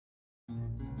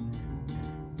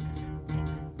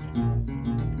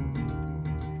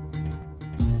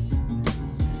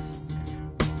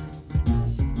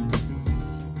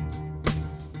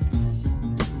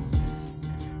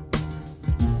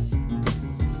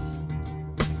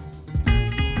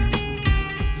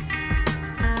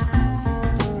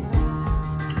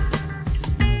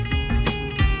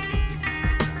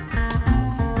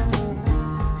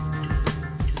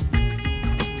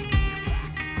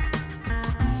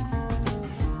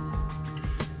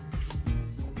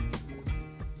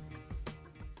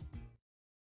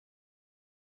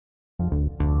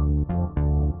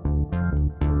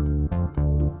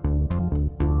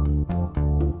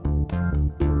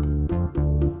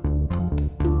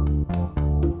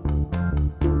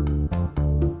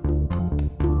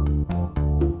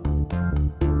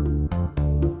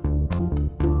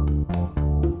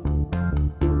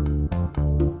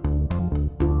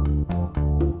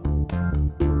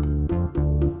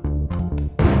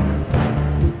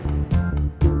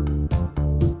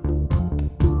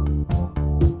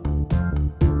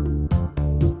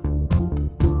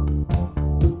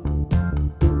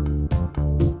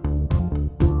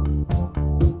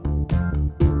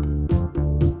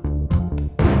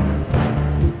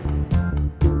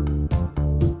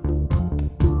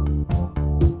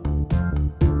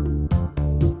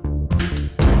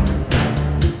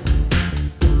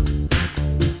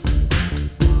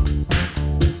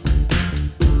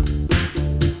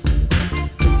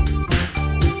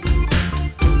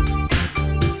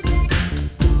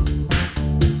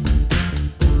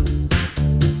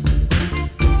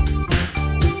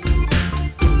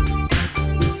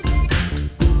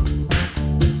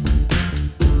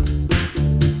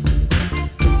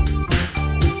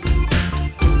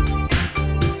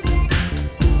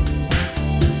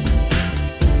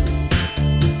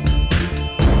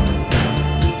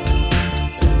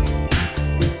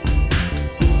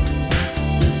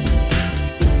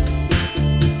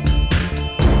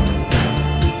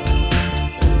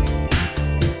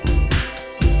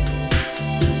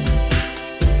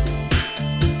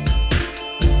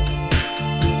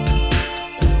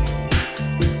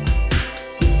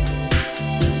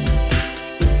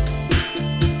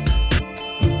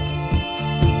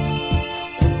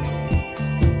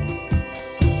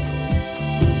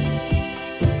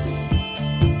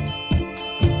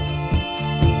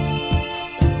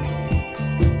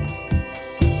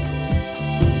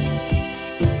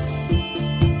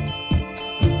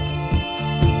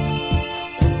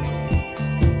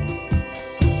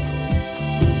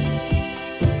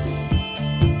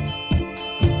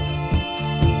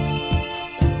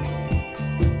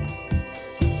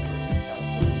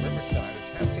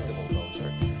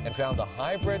found the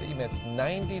hybrid emits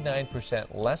 99%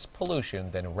 less pollution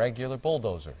than regular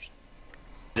bulldozers.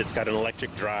 It's got an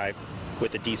electric drive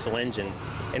with a diesel engine.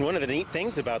 And one of the neat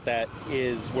things about that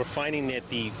is we're finding that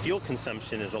the fuel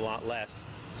consumption is a lot less,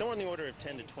 somewhere on the order of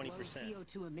 10 to 20%.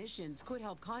 CO2 emissions could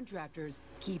help contractors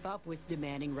keep up with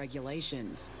demanding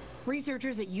regulations.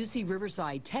 Researchers at UC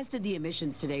Riverside tested the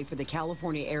emissions today for the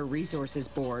California Air Resources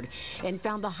Board and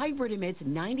found the hybrid emits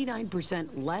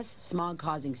 99% less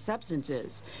smog-causing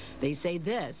substances. They say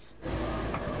this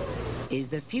is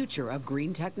the future of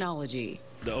green technology.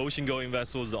 The ocean-going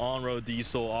vessels, the on-road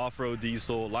diesel, off-road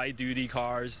diesel, light-duty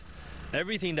cars,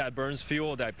 everything that burns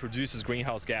fuel that produces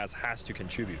greenhouse gas has to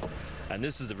contribute. And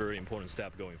this is a very important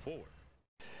step going forward.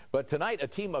 But tonight, a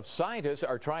team of scientists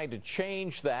are trying to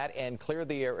change that and clear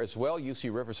the air as well.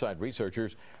 UC Riverside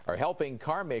researchers are helping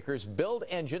car makers build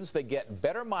engines that get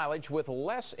better mileage with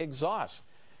less exhaust.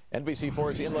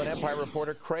 NBC4's Inland Empire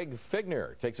reporter Craig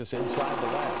Figner takes us inside the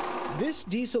lab. This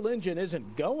diesel engine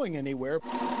isn't going anywhere,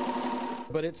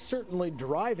 but it's certainly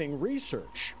driving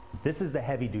research. This is the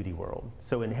heavy-duty world.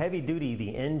 So in heavy-duty,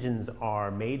 the engines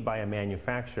are made by a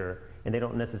manufacturer, and they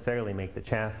don't necessarily make the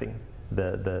chassis,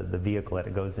 the vehicle that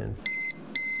it goes in.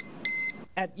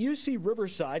 At UC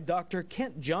Riverside, Dr.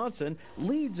 Kent Johnson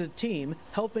leads a team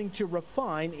helping to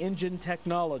refine engine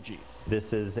technology.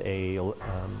 This is a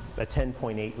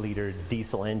 10.8-liter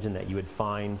diesel engine that you would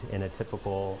find in a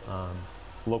typical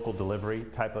local delivery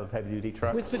type of heavy-duty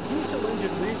truck. With the diesel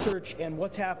engine research and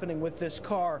what's happening with this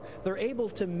car, they're able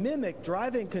to mimic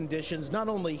driving conditions not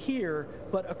only here,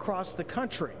 but across the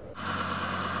country.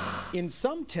 In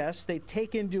some tests, they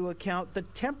take into account the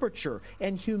temperature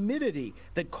and humidity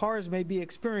that cars may be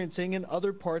experiencing in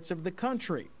other parts of the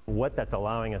country. What that's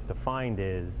allowing us to find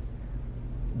is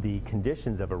the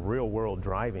conditions of a real-world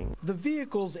driving. The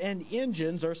vehicles and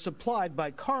engines are supplied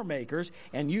by car makers,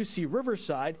 and UC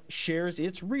Riverside shares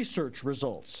its research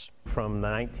results. From the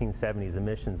 1970s,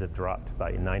 emissions have dropped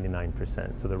by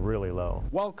 99%, so they're really low.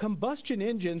 While combustion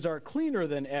engines are cleaner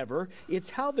than ever, it's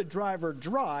how the driver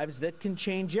drives that can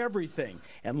change everything.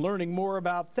 And learning more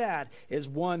about that is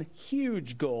one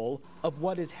huge goal of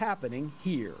what is happening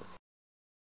here.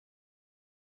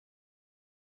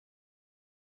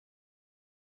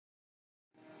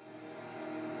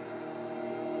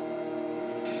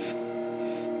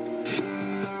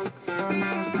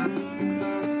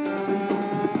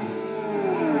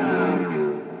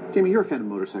 Jamie, you're a fan of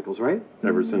motorcycles, right?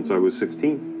 Ever since I was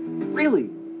 16. Really?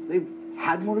 They've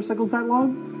had motorcycles that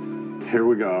long? Here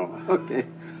we go. Okay.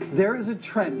 There is a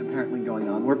trend apparently going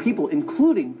on where people,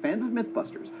 including fans of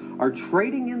Mythbusters, are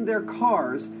trading in their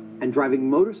cars and driving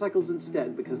motorcycles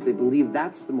instead because they believe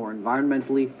that's the more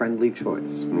environmentally friendly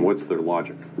choice. And what's their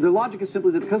logic? Their logic is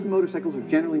simply that because motorcycles are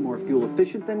generally more fuel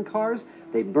efficient than cars,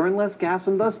 they burn less gas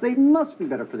and thus they must be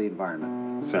better for the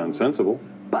environment. Sounds sensible.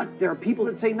 But there are people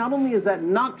that say not only is that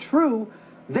not true,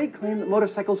 they claim that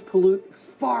motorcycles pollute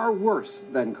far worse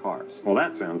than cars. Well,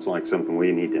 that sounds like something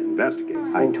we need to investigate.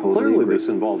 I totally Clearly, agree. this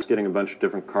involves getting a bunch of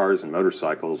different cars and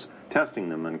motorcycles, testing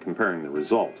them and comparing the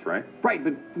results, right? Right,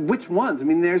 but which ones? I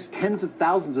mean, there's tens of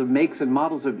thousands of makes and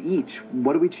models of each.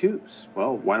 What do we choose?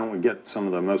 Well, why don't we get some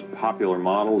of the most popular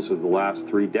models of the last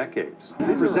 3 decades?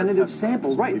 Representative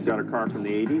sample, right. We've got a car from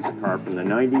the 80s, a car from the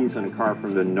 90s, and a car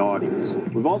from the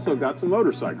noughties. We've also got some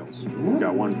motorcycles. We've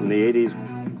got one from the 80s,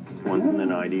 one from the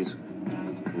 90s,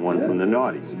 and one from the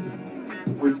noughties.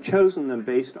 We've chosen them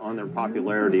based on their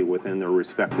popularity within their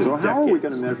respective decades. So how are we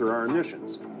going to measure our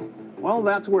emissions? Well,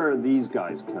 that's where these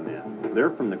guys come in.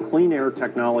 They're from the Clean Air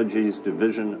Technologies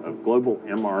Division of Global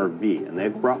MRV, and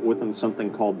they've brought with them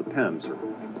something called the PEMS, or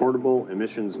Portable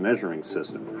Emissions Measuring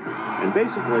System. And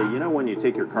basically, you know when you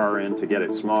take your car in to get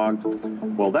it smogged?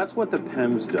 Well, that's what the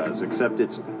PEMS does, except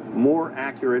it's more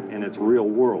accurate in its real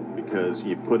world, because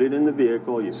you put it in the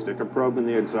vehicle, you stick a probe in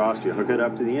the exhaust, you hook it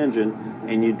up to the engine,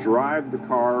 and you drive the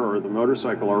car or the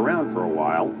motorcycle around for a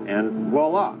while, and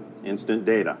voila, instant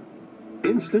data.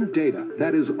 Instant data.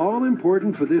 That is all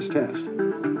important for this test.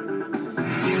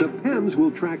 The PEMS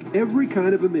will track every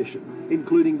kind of emission,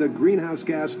 including the greenhouse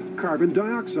gas carbon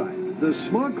dioxide, the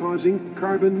smog-causing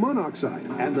carbon monoxide,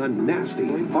 and the nasty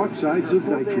oxides of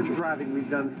nitrogen. Driving, we've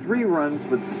done 3 runs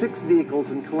with 6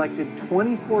 vehicles and collected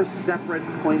 24 separate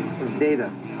points of data.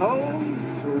 Home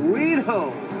sweet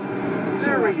home.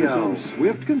 There we go. Some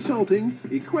swift consulting,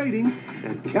 equating,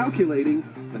 and calculating,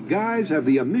 the guys have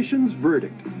the emissions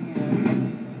verdict.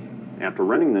 After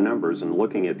running the numbers and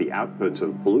looking at the outputs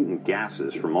of pollutant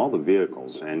gases from all the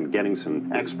vehicles and getting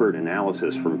some expert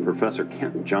analysis from Professor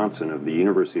Kent Johnson of the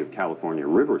University of California,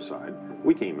 Riverside,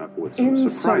 We came up with some In summary,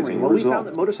 surprising well, we results. found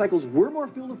that motorcycles were more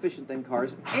fuel efficient than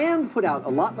cars and put out a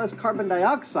lot less carbon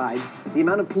dioxide. The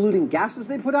amount of polluting gases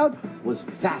they put out was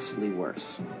vastly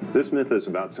worse. This myth is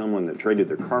about someone that traded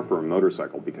their car for a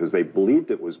motorcycle because they believed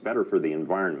it was better for the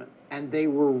environment. And they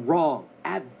were wrong.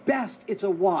 At best, it's a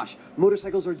wash.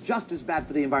 Motorcycles are just as bad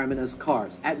for the environment as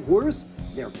cars. At worst,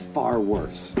 they're far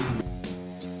worse.